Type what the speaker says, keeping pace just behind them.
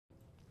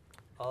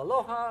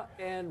Aloha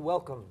and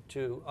welcome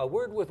to A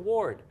Word with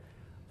Ward.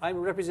 I'm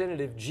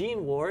Representative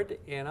Gene Ward,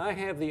 and I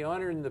have the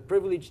honor and the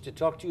privilege to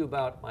talk to you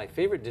about my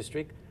favorite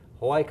district,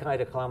 Hawaii Kai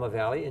to Kalama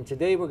Valley. And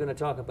today we're going to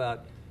talk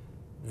about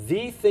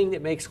the thing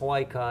that makes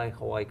Hawaii Kai,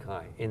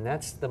 and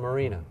that's the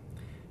Marina.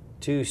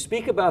 To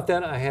speak about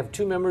that, I have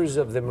two members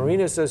of the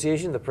Marina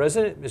Association, the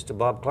president, Mr.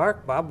 Bob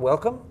Clark. Bob,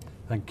 welcome.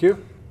 Thank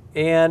you.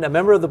 And a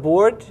member of the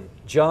board,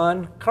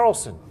 John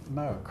Carlson.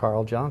 No.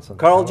 Carl Johnson.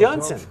 Carl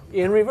Johnson,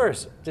 in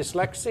reverse,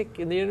 dyslexic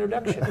in the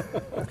introduction.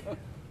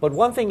 But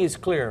one thing is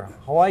clear,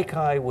 Hawaii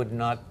Kai would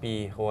not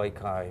be Hawaii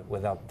Kai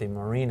without the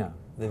Marina.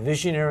 The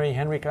visionary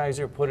Henry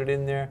Kaiser put it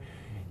in there.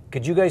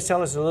 Could you guys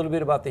tell us a little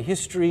bit about the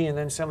history and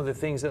then some of the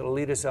things that will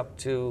lead us up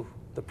to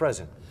the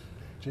present?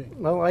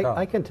 Well,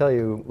 I can tell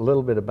you a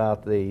little bit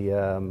about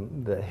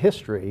the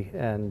history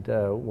and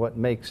what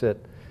makes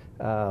it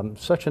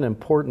such an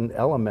important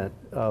element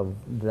of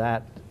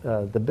that,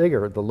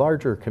 the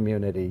larger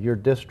community, your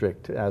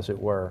district, as it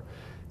were.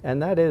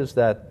 And that is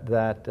that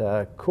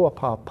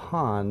Kuapa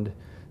Pond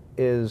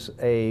is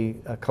a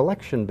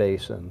collection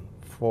basin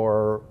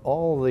for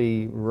all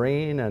the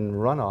rain and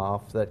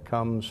runoff that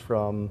comes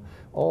from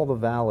all the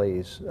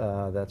valleys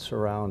that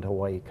surround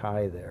Hawaii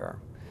Kai there.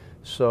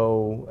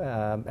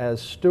 So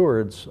as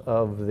stewards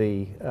of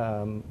the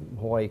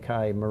Hawaii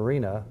Kai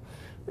Marina,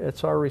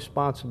 it's our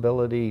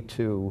responsibility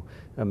to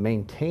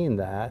maintain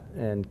that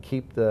and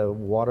keep the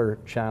water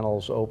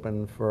channels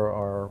open for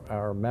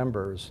our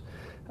members.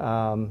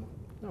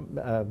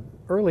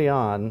 Early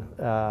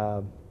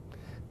on,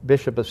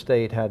 Bishop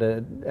Estate had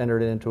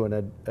entered into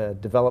a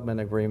development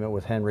agreement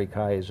with Henry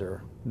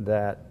Kaiser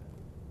that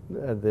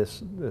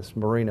this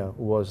marina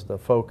was the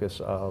focus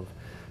of.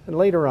 And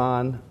later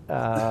on,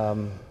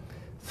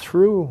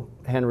 through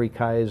Henry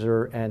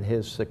Kaiser and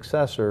his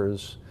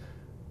successors,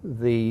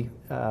 the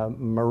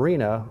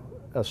Marina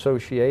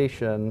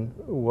Association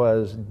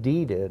was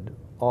deeded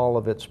all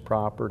of its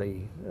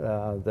property,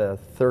 the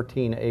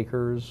 13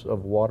 acres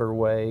of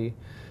waterway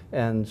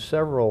and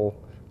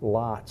several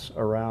lots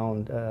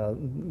around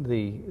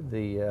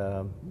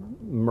the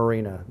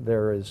marina.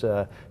 There is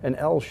an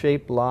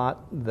L-shaped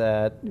lot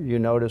that you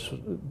notice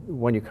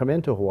when you come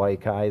into Hawaii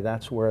Kai.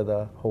 That's where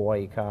the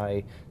Hawaii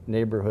Kai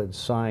neighborhood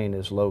sign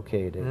is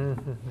located.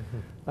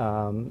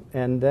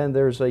 And then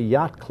there's a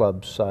yacht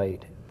club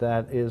site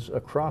that is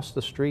across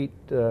the street,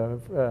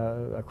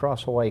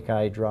 across Hawaii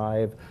Kai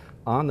Drive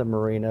on the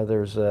marina.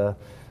 There's a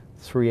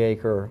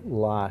 3-acre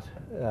lot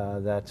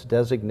that's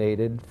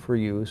designated for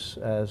use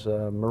as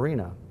a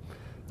marina.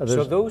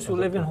 So those who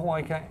live in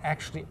Hawaii Kai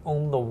actually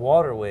own the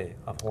waterway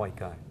of Hawaii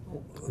Kai?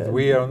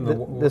 We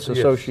own this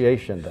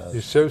association does. The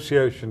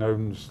association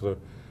owns the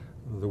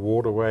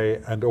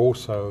waterway and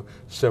also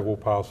several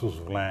parcels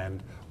of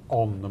land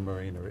on the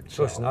marina itself.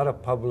 So it's not a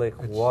public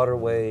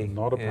waterway?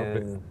 Not a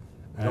public.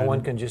 No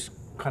one can just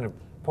kind of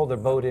pull their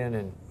boat in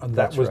and... And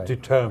that was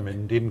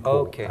determined in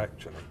court, okay,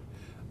 actually,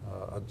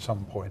 at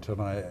some point. And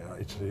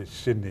it's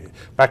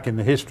back in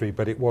the history,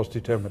 but it was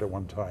determined at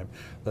one time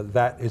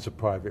that is a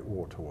private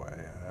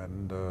waterway.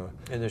 And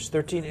there's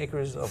 13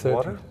 acres of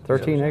water?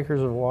 13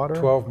 acres of water?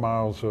 12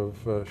 miles of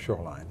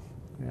shoreline.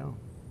 Yeah.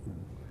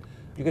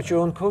 You got your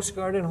own Coast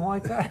Guard in Hawaii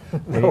Kai?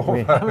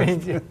 I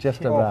mean,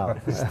 just about.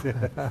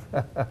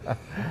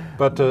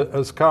 But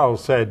as Carl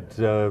said,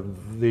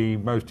 the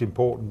most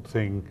important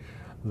thing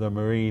the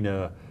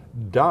marina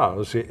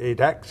does,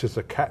 it acts as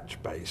a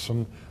catch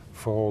basin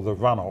for the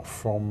runoff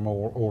from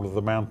all of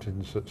the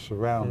mountains that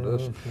surround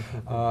us,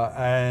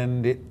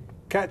 and it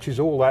catches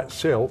all that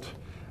silt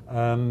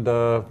and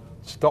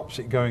stops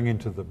it going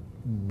into the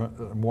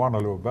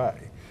Moanalua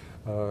Bay.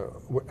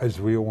 As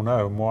we all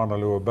know,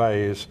 Moanalua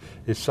Bay is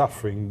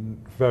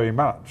suffering very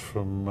much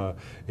from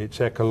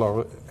its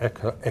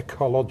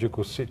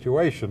ecological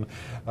situation,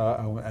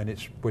 and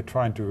we're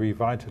trying to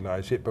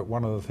revitalize it. But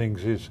one of the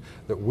things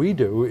that we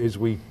do is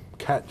we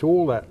catch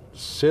all that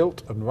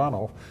silt and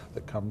runoff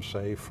that comes,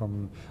 say,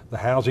 from the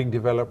housing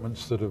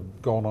developments that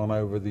have gone on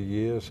over the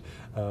years,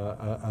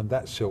 and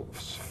that silt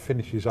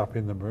finishes up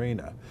in the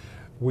marina.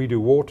 We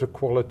do water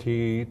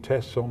quality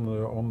tests on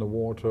the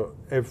water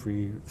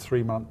every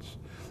 3 months,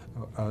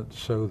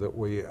 so that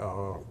we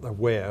are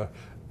aware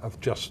of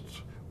just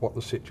what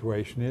the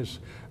situation is.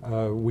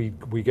 We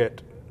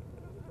get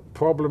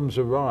problems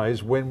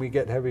arise when we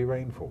get heavy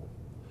rainfall,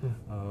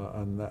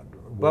 and that.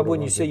 Bob,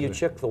 when you say you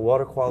check the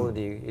water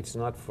quality, it's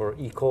not for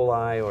E.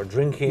 coli or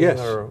drinking, yes,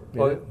 or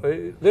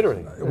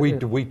literally.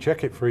 We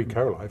check it for E.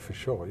 coli for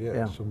sure.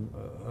 Yeah,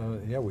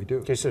 yeah, we do.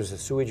 In case there's a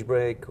sewage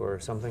break or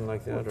something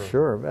like that. Or?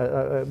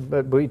 Sure,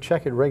 but we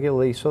check it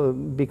regularly,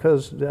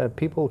 because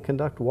people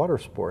conduct water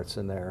sports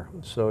in there.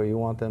 So you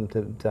want them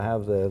to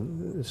have the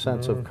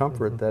sense of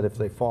comfort that if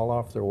they fall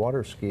off their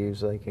water skis,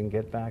 they can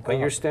get back up. Are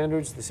your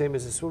standards the same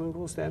as a swimming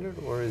pool standard,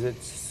 or is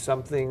it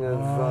something of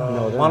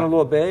no,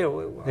 Moanalua Bay?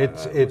 Or,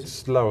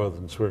 it's lower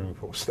than swimming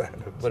pool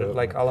standards. But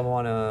like Ala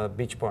Moana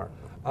Beach Park?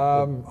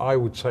 I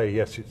would say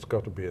yes, it's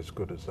got to be as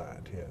good as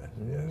that, yeah,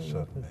 yes,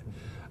 certainly.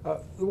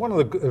 One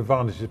of the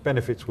advantages,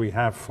 benefits we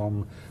have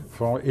from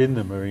in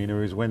the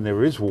marina is when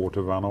there is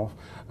water runoff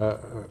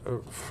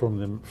from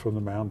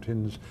the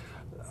mountains,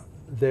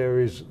 there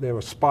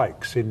are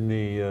spikes in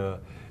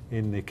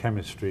the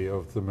chemistry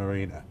of the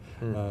marina,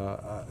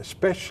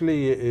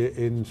 especially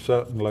in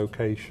certain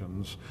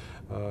locations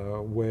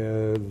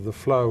where the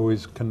flow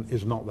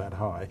is not that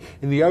high.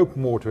 In the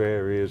open water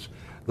areas,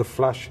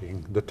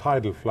 the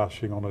tidal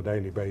flushing on a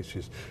daily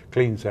basis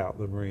cleans out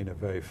the marina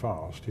very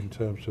fast in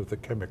terms of the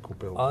chemical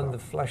buildup. On the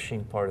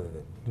flushing part of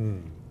it,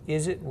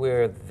 is it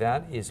where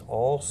that is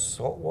all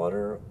salt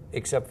water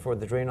except for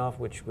the drain off,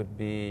 which would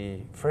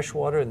be fresh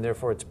water and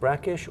therefore it's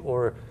brackish,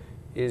 or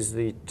is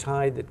the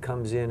tide that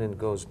comes in and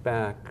goes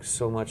back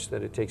so much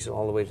that it takes it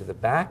all the way to the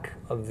back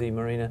of the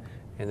marina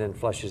and then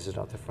flushes it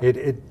out the front?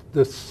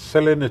 The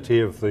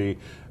salinity of the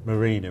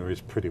marina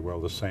is pretty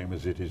well the same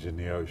as it is in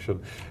the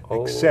ocean,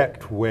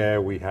 except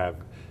where we have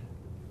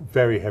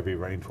very heavy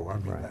rainfall. I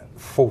mean, that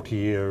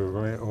 40-year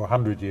or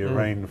 100-year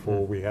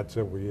rainfall we had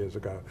several years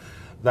ago,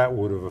 that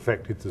would have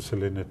affected the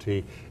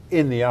salinity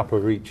in the upper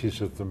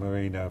reaches of the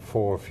marina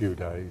for a few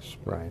days.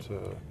 Right.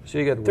 So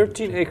you got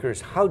 13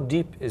 acres. How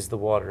deep is the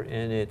water?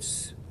 And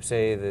it's,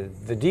 say,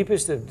 the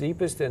deepest of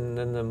deepest, and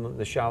then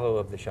the shallow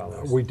of the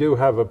shallowest. We do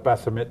have a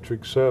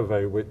bathymetric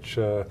survey, which,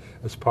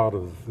 as part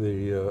of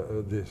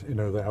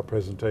our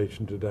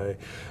presentation today,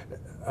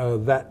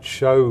 that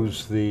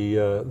shows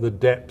the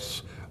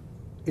depths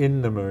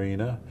in the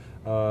marina.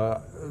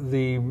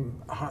 The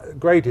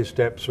greatest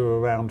depths are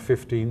around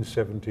 15,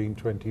 17,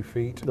 20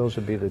 feet. Those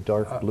would be the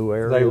dark blue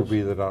areas? They will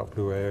be the dark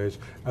blue areas.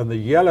 And the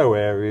yellow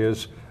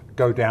areas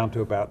go down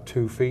to about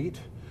 2 feet.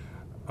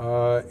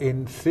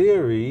 In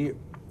theory,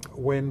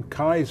 when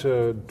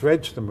Kaiser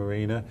dredged the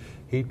marina,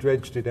 he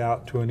dredged it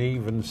out to an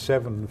even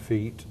 7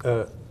 feet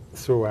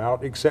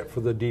throughout, except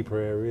for the deeper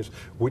areas,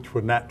 which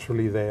were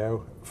naturally there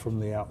from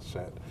the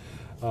outset.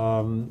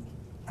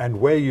 And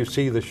where you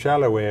see the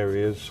shallow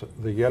areas,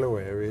 the yellow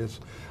areas,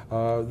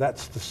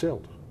 that's the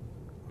silt.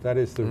 That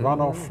is the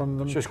runoff from the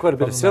mountain. So it's quite a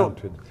bit of silt.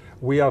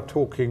 We are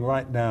talking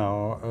right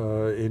now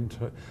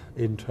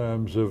in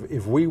terms of,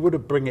 if we were to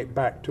bring it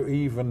back to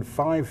even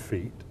 5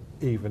 feet,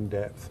 even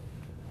depth,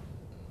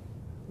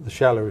 the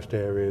shallowest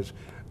areas,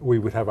 we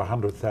would have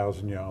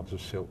 100,000 yards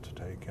of silt to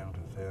take out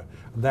of there.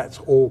 And that's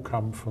all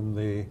come from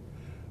the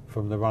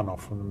runoff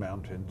from the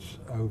mountains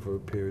over a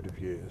period of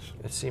years.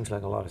 It seems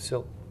like a lot of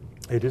silt.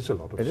 It is a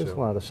lot of silt. It is a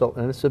lot of silt,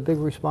 and it's a big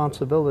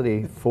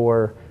responsibility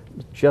for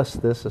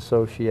just this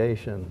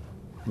association.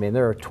 I mean,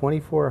 there are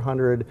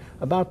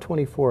about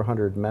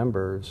 2,400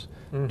 members,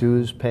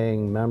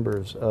 dues-paying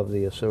members of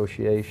the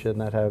association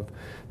that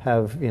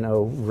have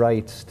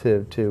rights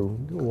to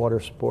water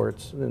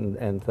sports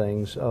and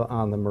things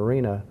on the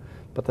marina.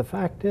 But the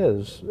fact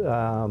is,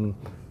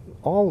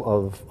 all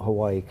of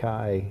Hawaii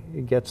Kai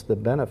gets the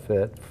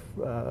benefit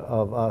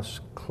of us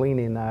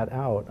cleaning that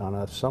out on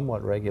a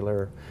somewhat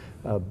regular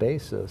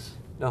basis.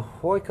 Now,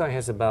 Hawaii Kai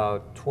has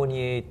about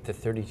 28 to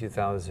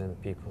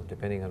 32,000 people,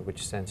 depending on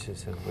which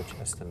census and which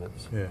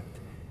estimates. Yeah.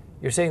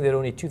 You're saying that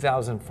only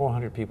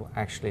 2,400 people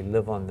actually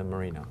live on the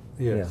marina.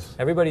 Yes.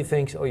 Everybody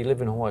thinks, oh, you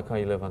live in Hawaii Kai,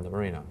 you live on the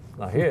marina.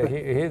 Now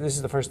here, this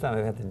is the first time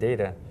I've had the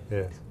data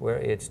where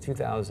it's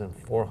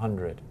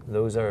 2,400.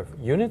 Those are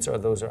units, or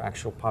those are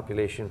actual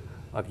population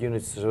of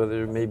units, so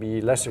there may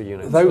be lesser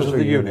units? Those are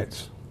the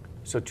units.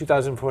 So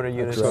 2,400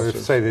 units. So if,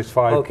 say, there's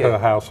 5 per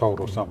household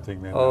or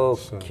something, then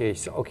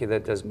that's, okay,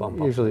 that does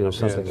bump up. Usually there's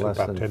something less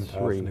about than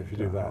 10,000 if you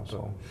do that.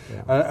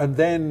 Yeah. And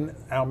then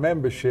our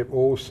membership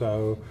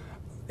also,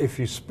 if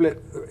you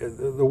split,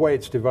 the way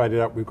it's divided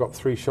up, we've got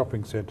 3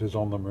 shopping centres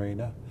on the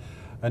marina,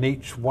 and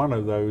each one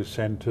of those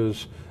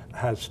centres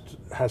has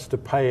to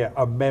pay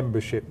a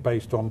membership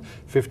based on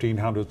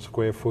 1,500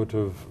 square foot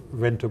of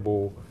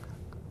rentable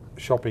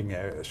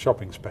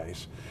shopping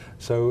space.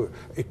 So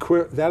the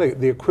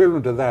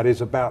equivalent of that is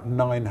about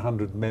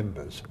 900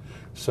 members.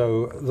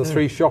 So the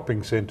 3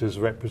 shopping centres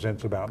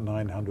represents about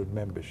 900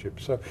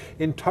 memberships. So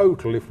in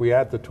total, if we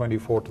add the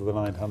 24 to the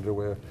 900,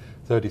 we're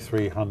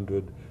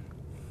 3,300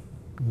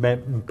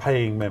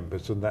 paying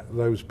members, and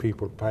those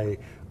people pay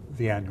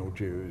the annual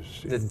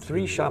dues. The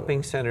 3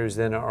 shopping centres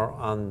then are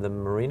on the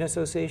Marina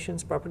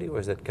Association's property, or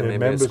is that They're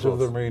members of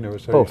the Marina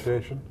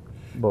Association?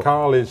 Both.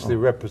 Carl is the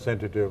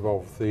representative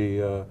of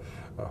the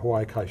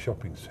Hawaii Kai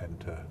Shopping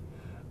Centre.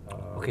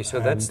 Okay, so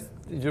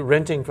you're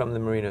renting from the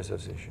Marina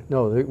Association?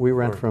 No, we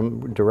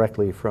rent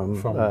directly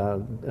from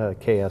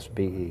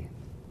KSBE,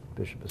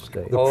 Bishop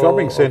Estate. The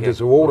shopping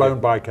centres are all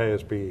owned by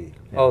KSBE.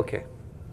 Okay.